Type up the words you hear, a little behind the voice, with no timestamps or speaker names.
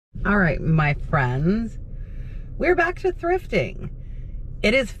All right, my friends, we're back to thrifting.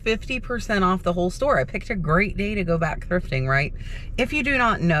 It is 50% off the whole store. I picked a great day to go back thrifting, right? If you do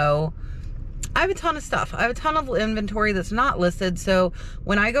not know, I have a ton of stuff. I have a ton of inventory that's not listed. So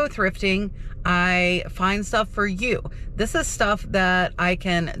when I go thrifting, I find stuff for you. This is stuff that I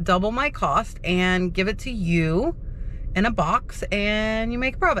can double my cost and give it to you in a box and you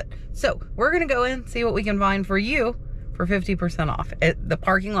make a profit. So we're going to go in, see what we can find for you for 50% off. The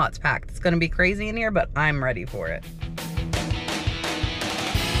parking lot's packed. It's going to be crazy in here, but I'm ready for it.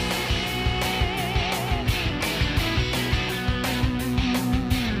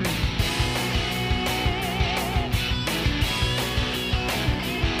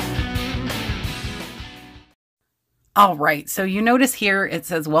 All right, so you notice here it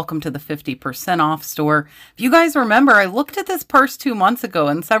says welcome to the 50% off store. If you guys remember, I looked at this purse 2 months ago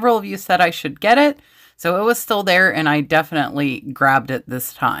and several of you said I should get it. So it was still there and I definitely grabbed it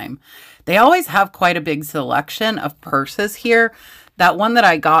this time. They always have quite a big selection of purses here. That one that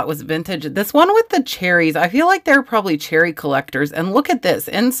I got was vintage. This one with the cherries, I feel like they're probably cherry collectors. And look at this.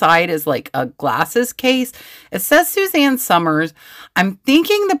 Inside is like a glasses case. It says Suzanne Summers. I'm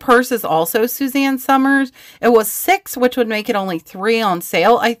thinking the purse is also Suzanne Summers. It was $6, which would make it only $3 on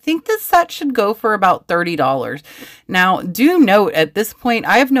sale. I think this set should go for about $30. Now, do note at this point,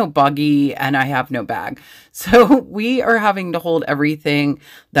 I have no buggy and I have no bag. So we are having to hold everything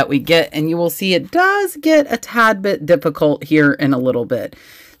that we get, and you will see it does get a tad bit difficult here in a little bit.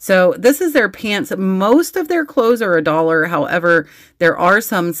 So this is their pants. Most of their clothes are $1. However, there are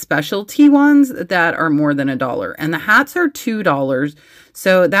some specialty ones that are more than $1. And the hats are $2.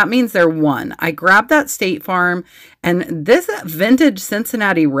 So that means they're $1. I grabbed that State Farm, and this vintage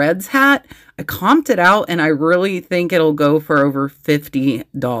Cincinnati Reds hat, I comped it out and I really think it'll go for over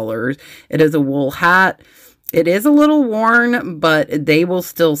 $50. It is a wool hat. It is a little worn, but they will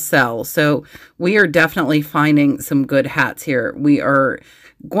still sell. So we are definitely finding some good hats here. We are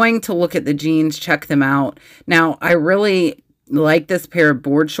going to look at the jeans, check them out. Now, I really like this pair of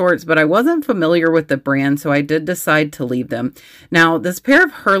board shorts, but I wasn't familiar with the brand, so I did decide to leave them. Now, this pair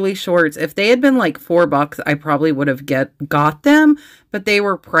of Hurley shorts, if they had been like $4, I probably would have got them, but they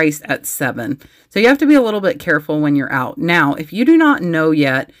were priced at $7. So you have to be a little bit careful when you're out. Now, if you do not know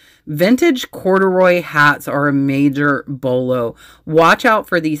yet, vintage corduroy hats are a major bolo. Watch out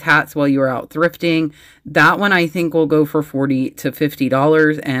for these hats while you're out thrifting. That one I think will go for $40 to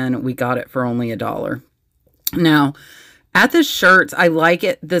 $50, and we got it for only $1. Now, at the shirts, I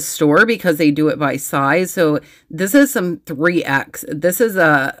like this store because they do it by size. So this is some 3X. This is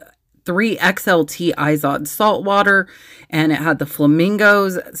a 3XLT Izod saltwater, and it had the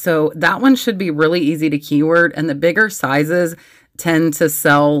flamingos. So that one should be really easy to keyword, and the bigger sizes tend to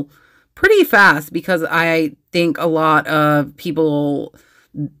sell pretty fast because I think a lot of people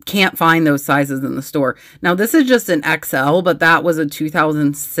can't find those sizes in the store. Now, this is just an XL, but that was a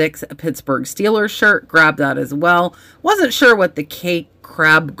 2006 Pittsburgh Steelers shirt. Grabbed that as well. Wasn't sure what the Cape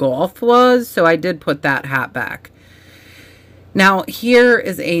Crab Golf was, so I did put that hat back. Now, here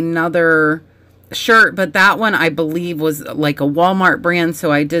is another shirt, but that one I believe was like a Walmart brand,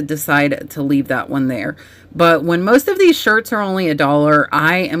 so I did decide to leave that one there. But when most of these shirts are only $1,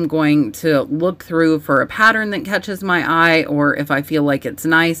 I am going to look through for a pattern that catches my eye, or if I feel like it's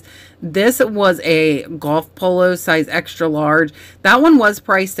nice. This was a golf polo size extra large. That one was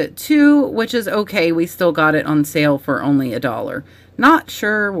priced at $2, which is okay. We still got it on sale for only $1. Not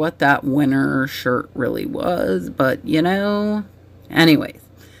sure what that winter shirt really was, but you know, anyways.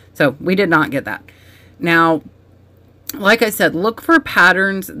 So we did not get that. Now, like I said, look for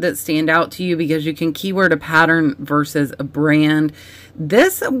patterns that stand out to you because you can keyword a pattern versus a brand.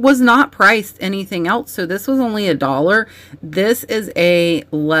 This was not priced anything else, so this was only $1. This is a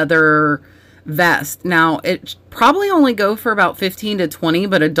leather vest. Now, it probably only go for about 15 to 20,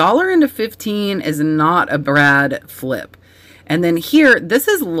 but $1 into 15 is not a bad flip. And then here, this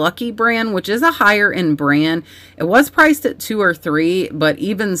is Lucky brand, which is a higher end brand. It was priced at $2 or $3, but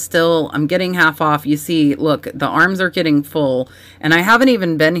even still, I'm getting half off. You see, look, the arms are getting full, and I haven't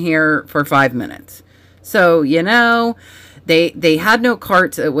even been here for 5 minutes. So, you know, they had no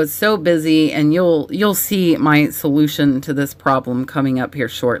carts. It was so busy, and you'll see my solution to this problem coming up here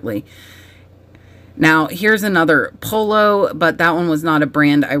shortly. Now, here's another polo, but that one was not a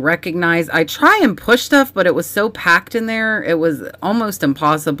brand I recognize. I try and push stuff, but it was so packed in there, it was almost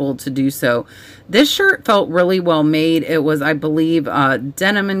impossible to do so. This shirt felt really well made. It was, I believe,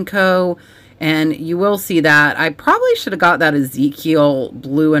 Denim & Co., and you will see that. I probably should have got that Ezekiel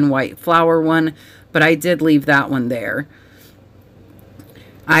blue and white flower one, but I did leave that one there.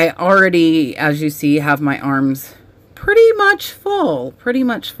 I already, as you see, have my arms pretty much full,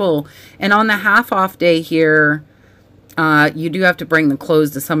 And on the half off day here, you do have to bring the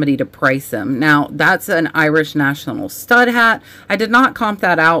clothes to somebody to price them. Now, that's an Irish National Stud hat. I did not comp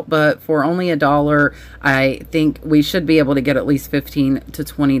that out, but for only $1, I think we should be able to get at least $15 to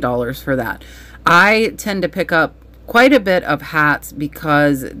 $20 for that. I tend to pick up quite a bit of hats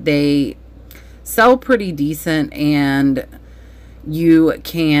because they sell pretty decent and you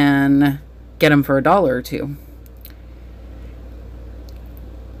can get them for $1 or $2.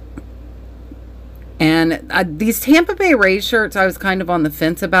 And these Tampa Bay Rays shirts, I was kind of on the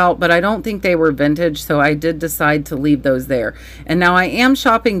fence about, but I don't think they were vintage, so I did decide to leave those there. And now I am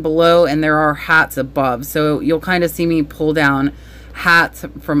shopping below, and there are hats above, so you'll kind of see me pull down hats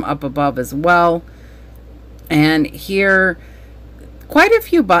from up above as well. And here, quite a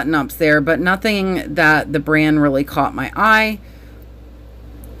few button-ups there, but nothing that the brand really caught my eye.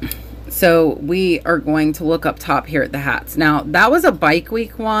 So we are going to look up top here at the hats. Now, that was a bike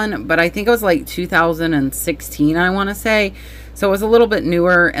week one, but I think it was like 2016, I want to say. So it was a little bit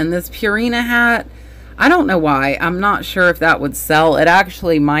newer. And this Purina hat, I don't know why. I'm not sure if that would sell. It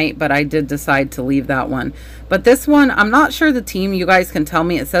actually might, but I did decide to leave that one. But this one, I'm not sure the team. You guys can tell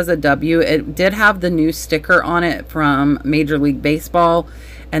me. It says a W. It did have the new sticker on it from Major League Baseball.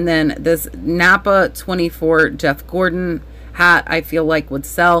 And then this Napa 24 Jeff Gordon hat I feel like would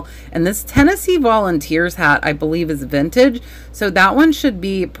sell. And this Tennessee Volunteers hat I believe is vintage, so that one should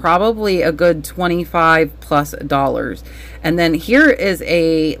be probably a good $25+. And then here is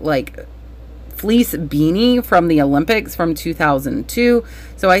a like fleece beanie from the Olympics from 2002,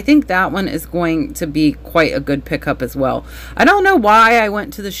 so I think that one is going to be quite a good pickup as well. I don't know why I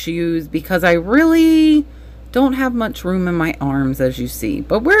went to the shoes, because I really don't have much room in my arms, as you see,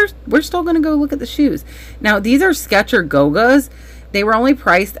 but we're still going to go look at the shoes. Now, these are Skechers Gogas. They were only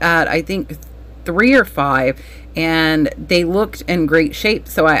priced at, I think, $3 or $5, and they looked in great shape,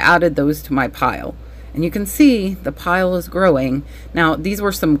 so I added those to my pile. And you can see the pile is growing. Now, these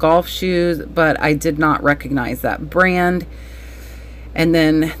were some golf shoes, but I did not recognize that brand. And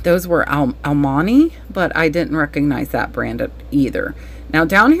then those were Almani, but I didn't recognize that brand either. Now,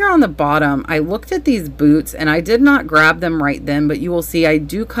 down here on the bottom, I looked at these boots, and I did not grab them right then, but you will see I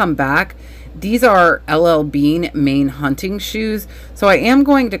do come back. These are LL Bean Maine hunting shoes, so I am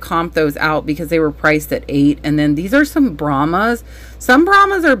going to comp those out because they were priced at $8. And then these are some Brahmas. Some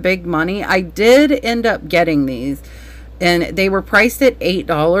Brahmas are big money. I did end up getting these, and they were priced at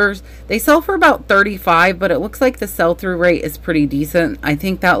 $8. They sell for about $35, but it looks like the sell-through rate is pretty decent. I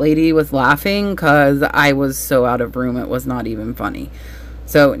think that lady was laughing because I was so out of room, it was not even funny.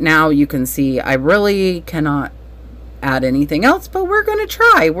 So now you can see I really cannot add anything else, but we're going to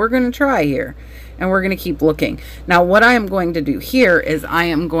try. We're going to try here, and we're going to keep looking. Now, what I am going to do here is I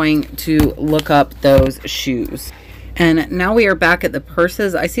am going to look up those shoes. And now we are back at the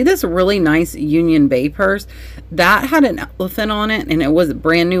purses. I see this really nice Union Bay purse. That had an elephant on it, and it was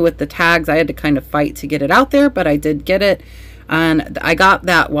brand new with the tags. I had to kind of fight to get it out there, but I did get it. And I got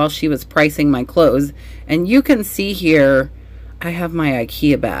that while she was pricing my clothes. And you can see here, I have my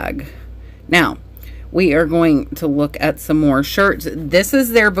IKEA bag. Now, we are going to look at some more shirts. This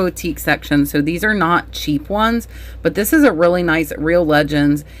is their boutique section, so these are not cheap ones, but this is a really nice Real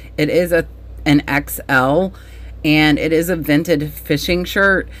Legends. It is an XL, and it is a vintage fishing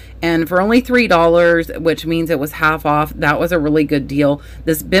shirt, and for only $3, which means it was half off, that was a really good deal.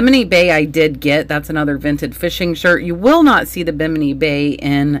 This Bimini Bay I did get. That's another vintage fishing shirt. You will not see the Bimini Bay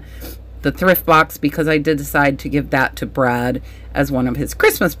in the thrift box because I did decide to give that to Brad as one of his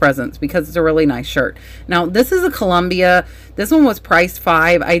Christmas presents because it's a really nice shirt. Now, this is a Columbia. This one was priced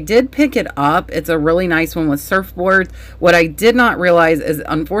 $5. I did pick it up. It's a really nice one with surfboards. What I did not realize is,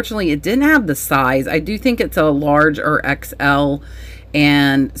 unfortunately, it didn't have the size. I do think it's a large or XL,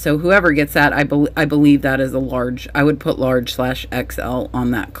 and so whoever gets that, I believe that is a large. I would put large/XL on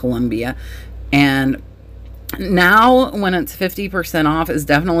that Columbia. And now, when it's 50% off, is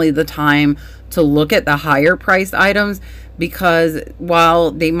definitely the time to look at the higher priced items, because while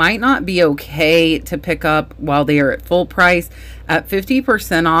they might not be okay to pick up while they are at full price, at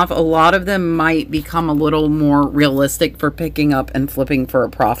 50% off, a lot of them might become a little more realistic for picking up and flipping for a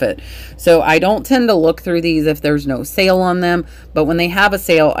profit. So I don't tend to look through these if there's no sale on them, but when they have a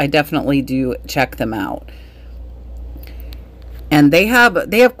sale, I definitely do check them out. And they have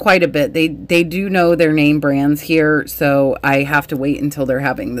quite a bit. They do know their name brands here, so I have to wait until they're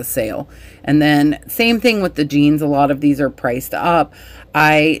having the sale. And then same thing with the jeans. A lot of these are priced up.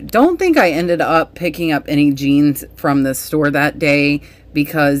 I don't think I ended up picking up any jeans from the store that day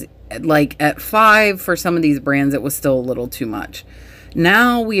because, like, at $5 for some of these brands, it was still a little too much.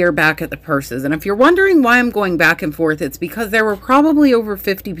 Now we are back at the purses. And if you're wondering why I'm going back and forth, it's because there were probably over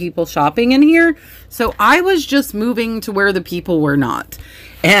 50 people shopping in here. So I was just moving to where the people were not.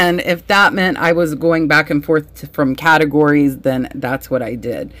 And if that meant I was going back and forth from categories, then that's what I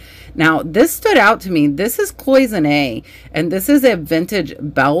did. Now, this stood out to me. This is cloisonne, and this is a vintage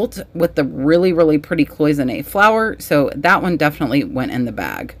belt with the really, really pretty cloisonne flower. So that one definitely went in the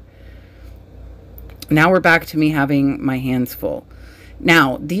bag. Now we're back to me having my hands full.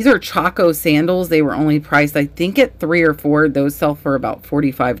 Now, these are Chaco sandals. They were only priced, I think, at 3 or 4. Those sell for about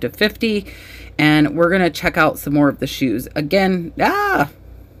 45 to 50. And we're going to check out some more of the shoes. Again,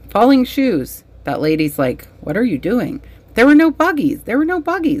 falling shoes. That lady's like, what are you doing? There were no buggies. There were no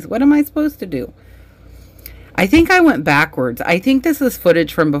buggies. What am I supposed to do? I think I went backwards. I think this is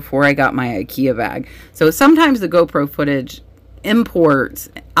footage from before I got my IKEA bag. So sometimes the GoPro footage imports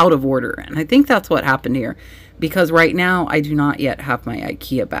out of order. And I think that's what happened here. Because right now I do not yet have my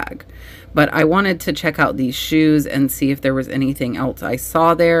IKEA bag. But I wanted to check out these shoes and see if there was anything else I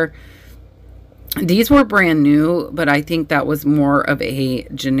saw there. These were brand new, but I think that was more of a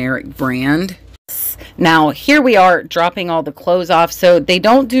generic brand. Now, here we are dropping all the clothes off. So they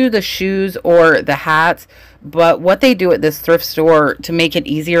don't do the shoes or the hats, but what they do at this thrift store to make it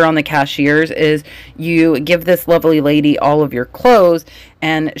easier on the cashiers is you give this lovely lady all of your clothes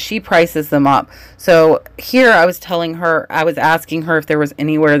and she prices them up. So here I was telling her, I was asking her if there was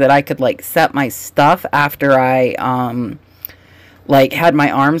anywhere that I could like set my stuff after I like had my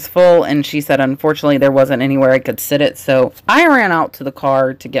arms full, and she said unfortunately there wasn't anywhere I could sit it. So I ran out to the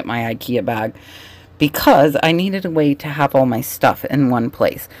car to get my IKEA bag because I needed a way to have all my stuff in one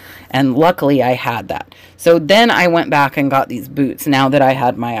place. And luckily I had that. So then I went back and got these boots now that I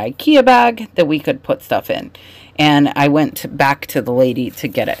had my IKEA bag that we could put stuff in. And I went back to the lady to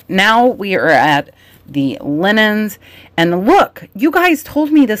get it. Now we are at the linens. And look, you guys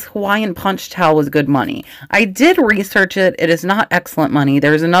told me this Hawaiian punch towel was good money. I did research it. It is not excellent money.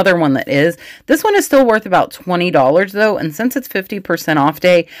 There's another one that is. This one is still worth about $20 though. And since it's 50% off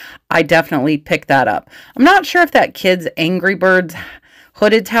day, I definitely picked that up. I'm not sure if that kid's Angry Birds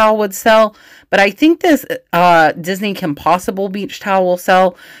hooded towel would sell, but I think this Disney Kim Possible beach towel will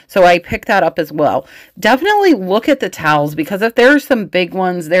sell, so I picked that up as well. Definitely look at the towels, because if there are some big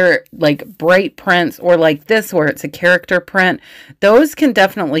ones, they're like bright prints, or like this where it's a character print, those can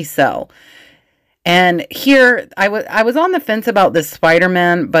definitely sell. And here, I was on the fence about this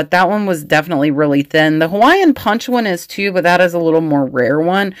Spider-Man, but that one was definitely really thin. The Hawaiian Punch one is too, but that is a little more rare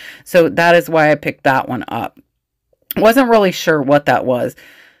one, so that is why I picked that one up. Wasn't really sure what that was,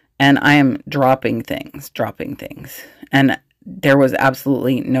 and I am dropping things, and there was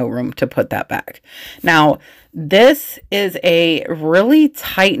absolutely no room to put that back. Now, this is a really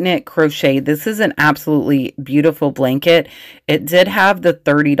tight-knit crochet. This is an absolutely beautiful blanket. It did have the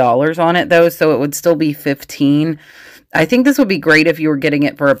 $30 on it, though, so it would still be $15. I think this would be great if you were getting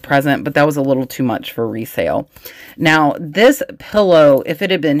it for a present, but that was a little too much for resale. Now, this pillow, if it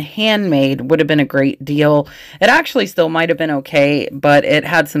had been handmade, would have been a great deal. It actually still might have been okay, but it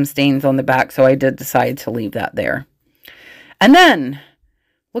had some stains on the back, so I did decide to leave that there. And then,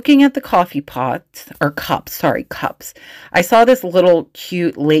 looking at the coffee pots, or cups, sorry, cups. I saw this little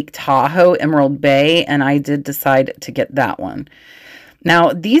cute Lake Tahoe Emerald Bay, and I did decide to get that one.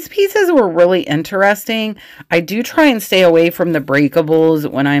 Now, these pieces were really interesting. I do try and stay away from the breakables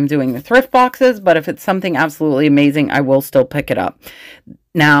when I'm doing the thrift boxes, but if it's something absolutely amazing, I will still pick it up.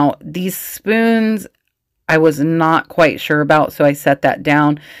 Now, these spoons, I was not quite sure about, so I set that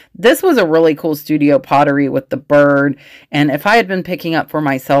down. This was a really cool studio pottery with the bird, and if I had been picking up for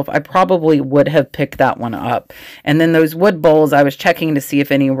myself, I probably would have picked that one up. And then those wood bowls, I was checking to see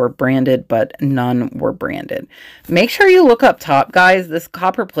if any were branded, but none were branded. Make sure you look up top, guys. This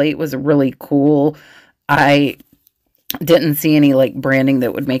copper plate was really cool. I didn't see any like branding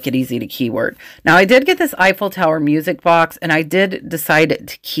that would make it easy to keyword. Now, I did get this Eiffel Tower music box, and I did decide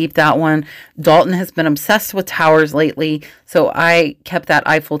to keep that one. Dalton has been obsessed with towers lately, so I kept that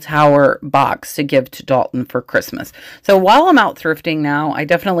Eiffel Tower box to give to Dalton for Christmas. So while I'm out thrifting now, I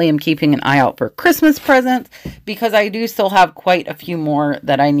definitely am keeping an eye out for Christmas presents, because I do still have quite a few more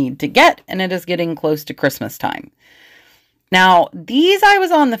that I need to get, and it is getting close to Christmas time. Now, these I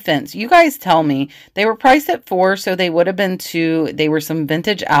was on the fence. You guys tell me. They were priced at $4, so they would have been $2. They were some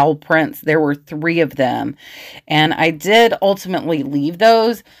vintage owl prints. There were 3 of them. And I did ultimately leave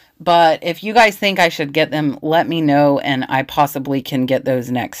those. But if you guys think I should get them, let me know, and I possibly can get those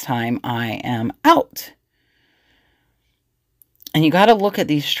next time I am out. And you got to look at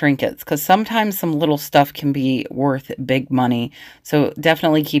these trinkets, because sometimes some little stuff can be worth big money. So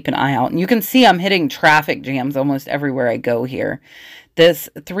definitely keep an eye out. And you can see I'm hitting traffic jams almost everywhere I go here. This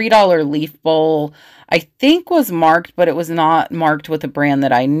 $3 leaf bowl, I think was marked, but it was not marked with a brand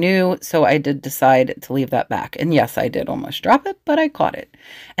that I knew. So I did decide to leave that back. And yes, I did almost drop it, but I caught it.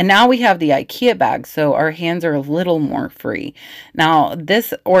 And now we have the IKEA bag. So our hands are a little more free. Now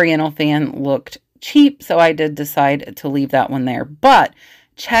this Oriental fan looked cheap. So I did decide to leave that one there. But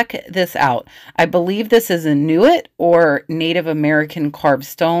check this out. I believe this is a Inuit or Native American carved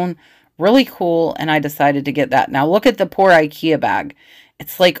stone. Really cool, and I decided to get that. Now look at the poor IKEA bag.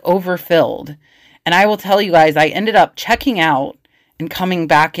 It's like overfilled. And I will tell you guys, I ended up checking out and coming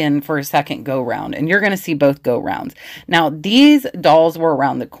back in for a second go round. And you're going to see both go rounds. Now these dolls were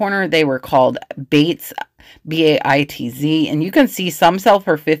around the corner. They were called Bates, B-A-I-T-Z, and you can see some sell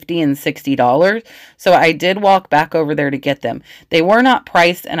for $50 and $60. So I did walk back over there to get them. They were not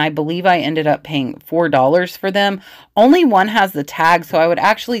priced, and I believe I ended up paying $4 for them. Only one has the tag, so I would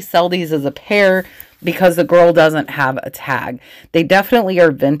actually sell these as a pair because the girl doesn't have a tag. They definitely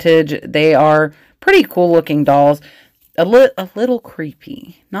are vintage. They are pretty cool looking dolls. A little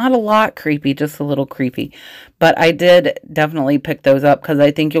creepy. Not a lot creepy, just a little creepy. But I did definitely pick those up because I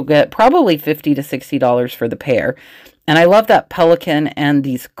think you'll get probably $50 to $60 for the pair. And I love that pelican and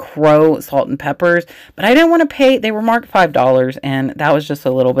these crow salt and peppers. But I didn't want to pay. They were marked $5, and that was just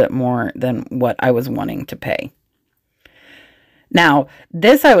a little bit more than what I was wanting to pay. Now,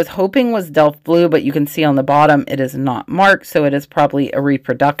 this I was hoping was Delft Blue, but you can see on the bottom it is not marked, so it is probably a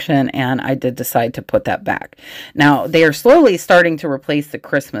reproduction, and I did decide to put that back. Now, they are slowly starting to replace the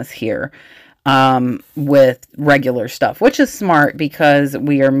Christmas here with regular stuff, which is smart because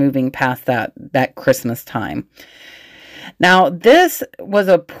we are moving past that Christmas time. Now, this was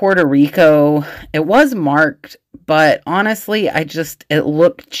a Puerto Rico. It was marked, but honestly, it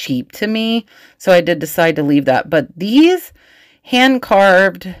looked cheap to me, so I did decide to leave that. But these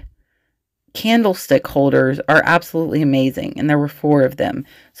hand-carved candlestick holders are absolutely amazing, and there were 4 of them,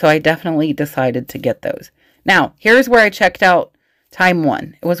 so I definitely decided to get those. Now, here's where I checked out time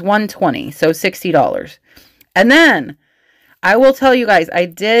 1. It was $120, so $60. And then I will tell you guys, I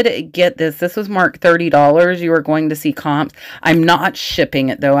did get this. This was marked $30. You are going to see comps. I'm not shipping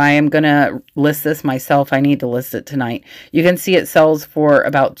it, though. I am going to list this myself. I need to list it tonight. You can see it sells for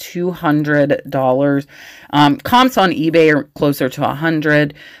about $200. Comps on eBay are closer to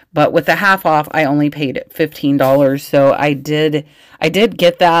 $100, but with the half off, I only paid $15. So I did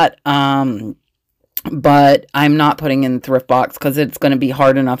get that. But I'm not putting in Thrift Box because it's going to be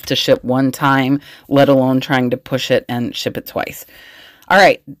hard enough to ship one time, let alone trying to push it and ship it twice. All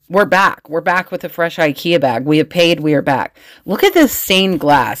right, we're back. We're back with a fresh IKEA bag. We have paid. We are back. Look at this stained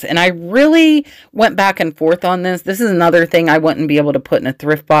glass. And I really went back and forth on this. This is another thing I wouldn't be able to put in a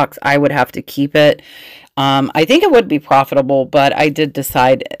Thrift Box. I would have to keep it. I think it would be profitable, but I did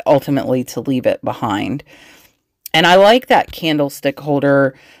decide ultimately to leave it behind. And I like that candlestick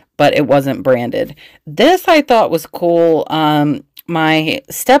holder, but it wasn't branded. This I thought was cool. My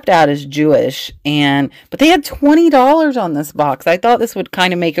stepdad is Jewish, but they had $20 on this box. I thought this would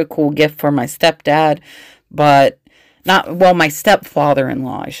kind of make a cool gift for my stepdad, but not, well, my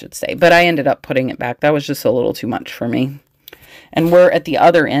stepfather-in-law, I should say. But I ended up putting it back. That was just a little too much for me. And we're at the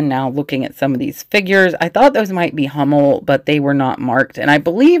other end now looking at some of these figures. I thought those might be Hummel, but they were not marked. And I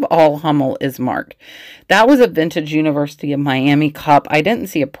believe all Hummel is marked. That was a vintage University of Miami cup. I didn't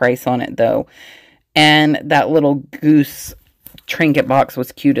see a price on it, though. And that little goose trinket box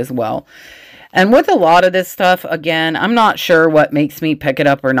was cute as well. And with a lot of this stuff, again, I'm not sure what makes me pick it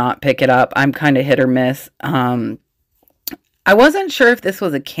up or not pick it up. I'm kind of hit or miss. I wasn't sure if this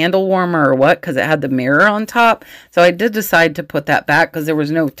was a candle warmer or what because it had the mirror on top. So I did decide to put that back because there was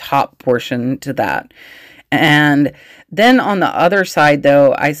no top portion to that. And then on the other side,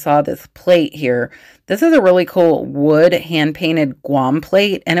 though, I saw this plate here. This is a really cool wood hand-painted Guam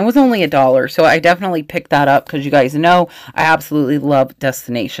plate, and it was only $1. So I definitely picked that up because you guys know I absolutely love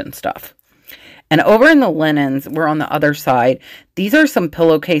destination stuff. And over in the linens, we're on the other side. These are some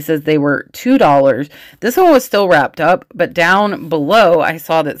pillowcases. They were $2. This one was still wrapped up, but down below, I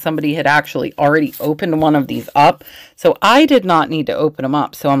saw that somebody had actually already opened one of these up. So I did not need to open them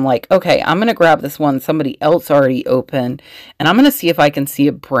up. So I'm like, okay, I'm going to grab this one somebody else already opened, and I'm going to see if I can see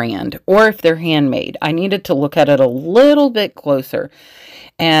a brand or if they're handmade. I needed to look at it a little bit closer.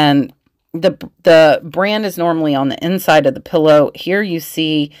 And the brand is normally on the inside of the pillow. Here you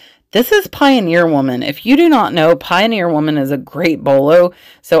see, this is Pioneer Woman. If you do not know, Pioneer Woman is a great bolo.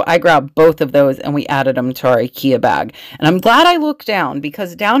 So I grabbed both of those and we added them to our IKEA bag. And I'm glad I looked down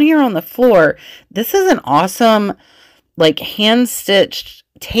because down here on the floor, this is an awesome, like, hand-stitched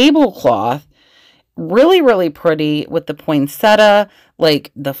tablecloth. Really, really pretty with the poinsettia,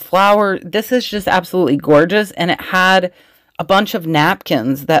 like the flower. This is just absolutely gorgeous. And it had a bunch of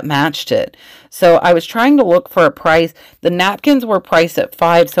napkins that matched it. So I was trying to look for a price. The napkins were priced at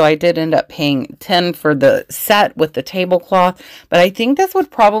 $5, so I did end up paying $10 for the set with the tablecloth. But I think this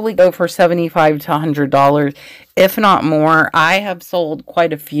would probably go for $75 to $100, if not more. I have sold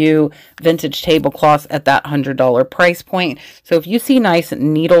quite a few vintage tablecloths at that $100 price point. So if you see nice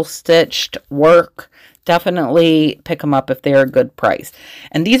needle stitched work, definitely pick them up if they're a good price.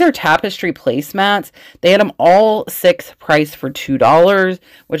 And these are tapestry placemats. They had them all 6 priced for $2,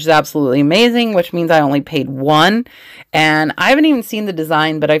 which is absolutely amazing, which means I only paid $1. And I haven't even seen the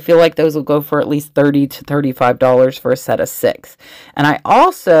design, but I feel like those will go for at least $30 to $35 for a set of 6. And I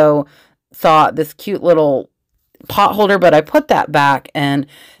also saw this cute little pot holder, but I put that back, and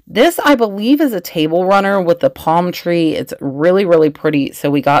this I believe is a table runner with the palm tree. It's really, really pretty,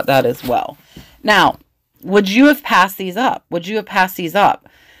 so we got that as well. Now, would you have passed these up? Would you have passed these up?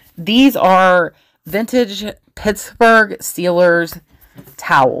 These are vintage Pittsburgh Steelers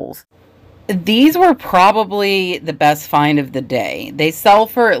towels. These were probably the best find of the day. They sell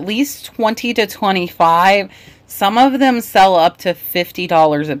for at least $20 to $25. Some of them sell up to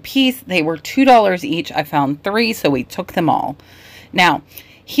 $50 a piece. They were $2 each. I found 3, so we took them all. Now,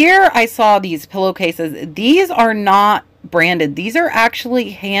 here I saw these pillowcases. These are not branded. These are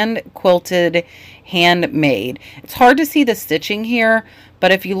actually hand quilted, handmade. It's hard to see the stitching here,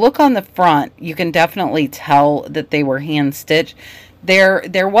 but if you look on the front, you can definitely tell that they were hand stitched.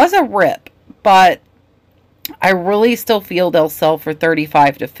 There was a rip, but I really still feel they'll sell for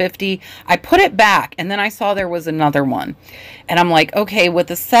 $35 to $50. I put it back, and then I saw there was another one, and I'm like, okay,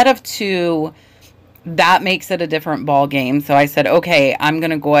 with a set of 2, that makes it a different ball game. So I said, okay, I'm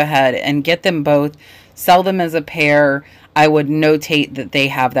gonna go ahead and get them both, sell them as a pair. I would notate that they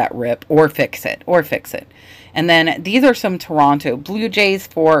have that rip, or fix it. And then these are some Toronto Blue Jays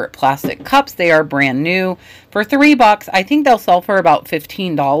for plastic cups. They are brand new for $3. I think they'll sell for about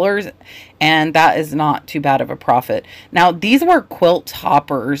 $15, and that is not too bad of a profit. Now, these were quilt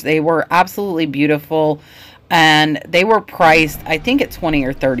toppers. They were absolutely beautiful, and they were priced, I think, at $20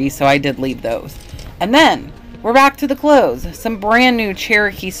 or $30, so I did leave those. And then we're back to the clothes. Some brand new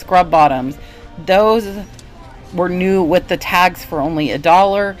Cherokee scrub bottoms. Those were new with the tags for only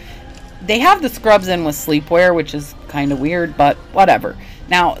 $1. They have the scrubs in with sleepwear, which is kind of weird, but whatever.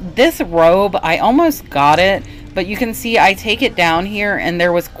 Now, this robe, I almost got it, but you can see I take it down here, and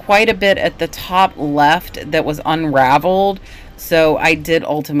there was quite a bit at the top left that was unraveled, so I did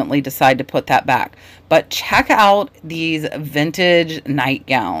ultimately decide to put that back. But check out these vintage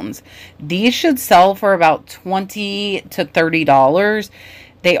nightgowns. These should sell for about $20 to $30.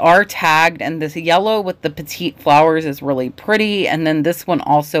 They are tagged, and this yellow with the petite flowers is really pretty. And then this one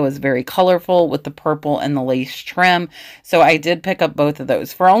also is very colorful with the purple and the lace trim. So I did pick up both of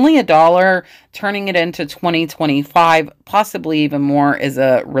those. For only $1, turning it into $20, $25, possibly even more, is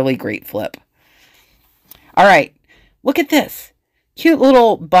a really great flip. All right, look at this. Cute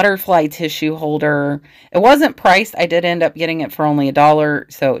little butterfly tissue holder. It wasn't priced. I did end up getting it for only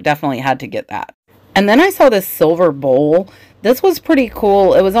 $1, so definitely had to get that. And then I saw this silver bowl. This was pretty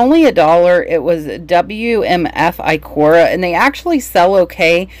cool. It was only $1. It was WMF Icora, and they actually sell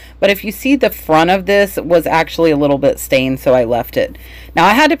okay. But if you see the front of this was actually a little bit stained, so I left it. Now,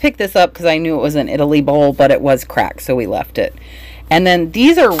 I had to pick this up because I knew it was an Italy bowl, but it was cracked, so we left it. And then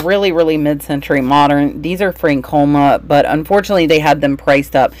these are really, really mid-century modern. These are Francoma, but unfortunately they had them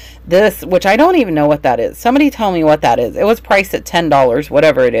priced up. This, which I don't even know what that is. Somebody tell me what that is. It was priced at $10,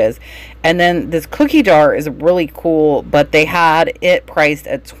 whatever it is. And then this cookie jar is really cool, but they had it priced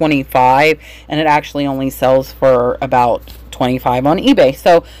at $25, and it actually only sells for about $25 on eBay.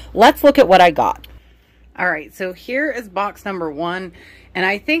 So let's look at what I got. All right, so here is box number 1. And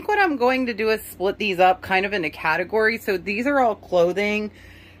I think what I'm going to do is split these up kind of into categories. So these are all clothing.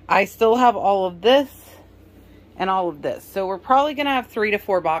 I still have all of this and all of this. So we're probably going to have 3 to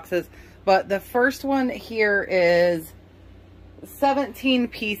 4 boxes. But the first one here is 17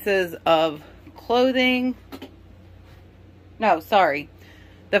 pieces of clothing. No, sorry.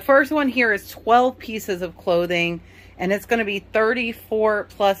 The first one here is 12 pieces of clothing. And it's going to be 34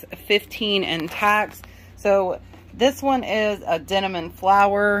 plus 15 in tax. So this one is a denim and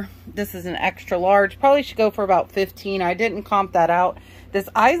flower. This is an extra large. Probably should go for about 15. I didn't comp that out. This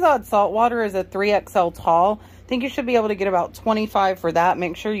Izod saltwater is a 3XL tall. I think you should be able to get about 25 for that.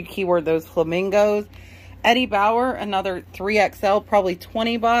 Make sure you keyword those flamingos. Eddie Bauer, another 3XL, probably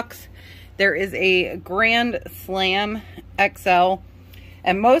 20 bucks. There is a Grand Slam XL.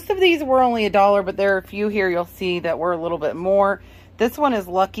 And most of these were only $1, but there are a few here you'll see that were a little bit more. This one is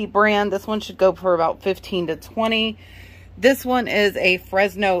Lucky Brand. This one should go for about 15 to 20. This one is a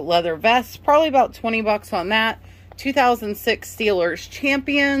Fresno leather vest. Probably about 20 bucks on that. 2006 Steelers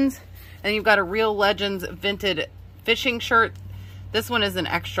champions. And you've got a Real Legends vintage fishing shirt. This one is an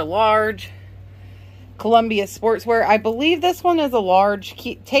extra large. Columbia Sportswear. I believe this one is a large.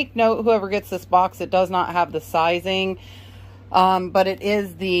 Take note, whoever gets this box, it does not have the sizing. But it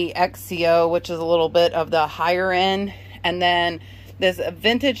is the XCO, which is a little bit of the higher end. And then this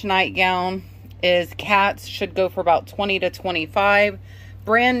vintage nightgown is cats, should go for about 20 to 25.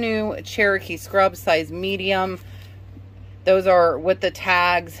 Brand new Cherokee scrub, size medium. Those are with the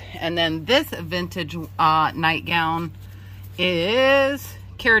tags. And then this vintage nightgown is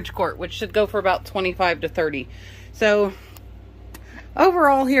Carriage Court, which should go for about 25 to 30. So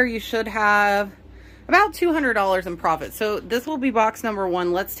overall here you should have about $200 in profit. So this will be box number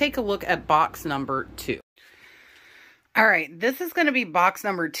 1. Let's take a look at box number 2. All right, this is going to be box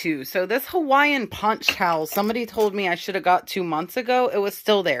number 2. So this Hawaiian punch towel, somebody told me I should have got 2 months ago. It was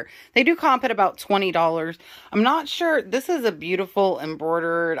still there. They do comp at about $20. I'm not sure. This is a beautiful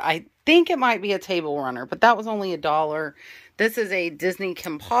embroidered. I think it might be a table runner, but that was only $1. This is a Disney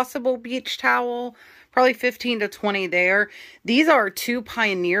Compossible beach towel. Probably 15 to 20 there. These are 2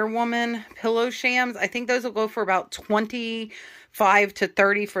 Pioneer Woman pillow shams. I think those will go for about 25 to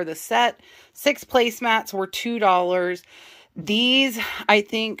 30 for the set. 6 placemats were $2. These, I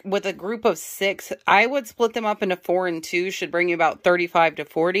think, with a group of 6, I would split them up into 4 and 2. Should bring you about 35 to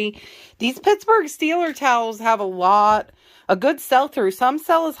 40. These Pittsburgh Steelers towels have a good sell-through. Some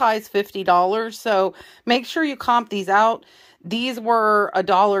sell as high as $50. So make sure you comp these out. These were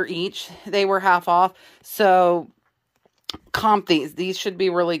 $1 each. They were half off. So comp these. These should be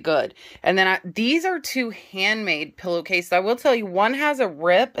really good. And then these are 2 handmade pillowcases. I will tell you, one has a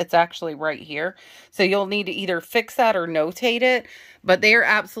rip. It's actually right here. So you'll need to either fix that or notate it. But they are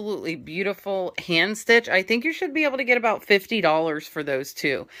absolutely beautiful hand stitch. I think you should be able to get about $50 for those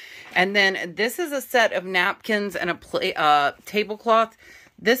 2. And then this is a set of napkins and a tablecloth.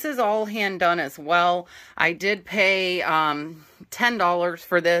 This is all hand done as well. I did pay $10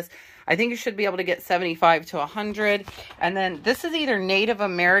 for this. I think you should be able to get 75 to 100. And then this is either Native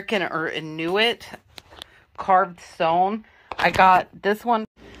American or Inuit carved stone. I got this one.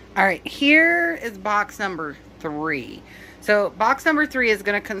 All right, here is box number 3. So box number 3 is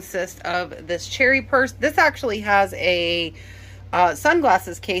going to consist of this cherry purse. This actually has a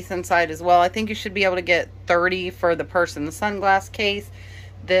sunglasses case inside as well. I think you should be able to get 30 for the purse and the sunglass case.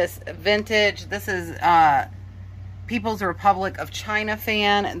 This vintage, this is People's Republic of China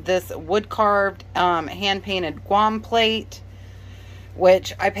fan. This wood carved hand painted Guam plate,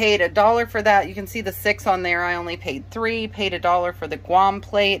 which I paid $1 for that. You can see the 6 on there. I only paid 3. Paid $1 for the Guam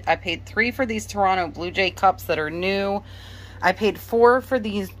plate. I paid 3 for these Toronto Blue Jay cups that are new. I paid 4 for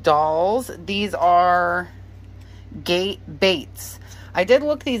these dolls. These are Bates. I did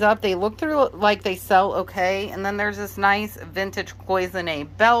look these up. They look through like they sell okay. And then there's this nice vintage cloisonne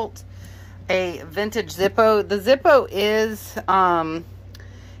belt. A vintage Zippo. The Zippo is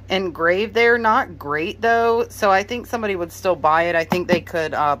engraved there. Not great though. So I think somebody would still buy it. I think they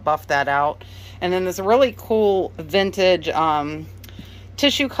could buff that out. And then this really cool vintage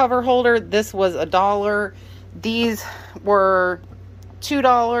tissue cover holder. This was $1. These were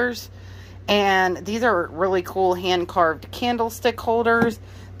 $2. And these are really cool hand-carved candlestick holders.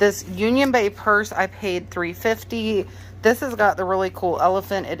 This Union Bay purse, I paid $3.50. This has got the really cool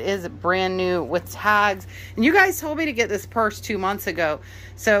elephant. It is brand new with tags. And you guys told me to get this purse 2 months ago.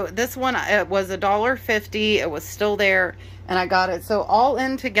 So this one, it was $1.50. It was still there, and I got it. So all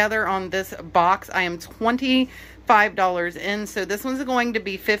in together on this box, I am $25 in. So this one's going to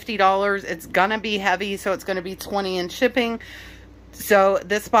be $50. It's gonna be heavy, so it's gonna be $20 in shipping. So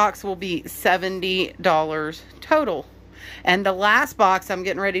this box will be $70 total. And the last box, I'm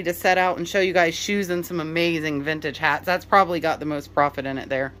getting ready to set out and show you guys shoes and some amazing vintage hats. That's probably got the most profit in it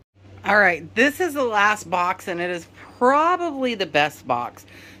there. All right, this is the last box, and it is probably the best box.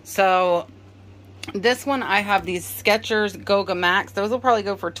 So this one, I have these Skechers Goga Max. Those will probably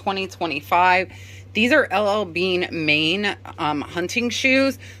go for $20, $25. These are LL Bean Maine hunting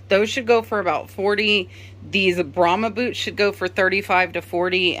shoes. Those should go for about $40. These Brahma boots should go for $35 to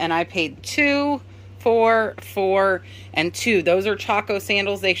 $40. And I paid $2, $4, $4, and $2. Those are Chaco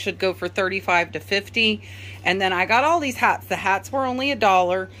sandals. They should go for $35 to $50. And then I got all these hats. The hats were only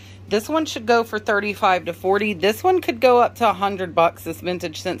 $1. This one should go for $35 to $40. This one could go up to $100, this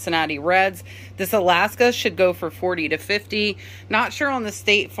vintage Cincinnati Reds. This Alaska should go for $40 to $50. Not sure on the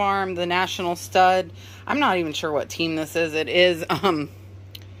State Farm, the National Stud. I'm not even sure what team this is. It is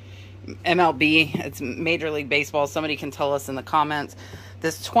MLB. It's Major League Baseball. Somebody can tell us in the comments.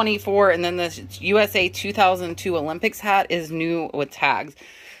 This 24, and then this USA 2002 Olympics hat is new with tags.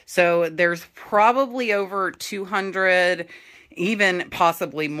 So there's probably over 200, even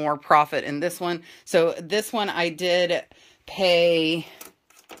possibly more profit in this one. So this one I did pay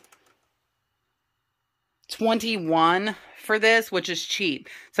 21 for this, which is cheap.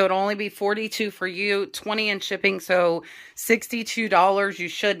 So it'll only be 42 for you, 20 in shipping, so $62. You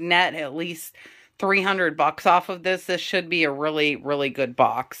should net at least 300 bucks off of this. This should be a really, really good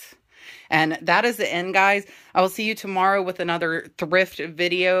box. And that is the end, guys. I will see you tomorrow with another thrift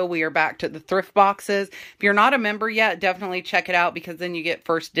video. We are back to the thrift boxes. If you're not a member yet, definitely check it out, because then you get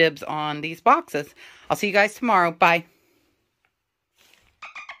first dibs on these boxes. I'll see you guys tomorrow. Bye.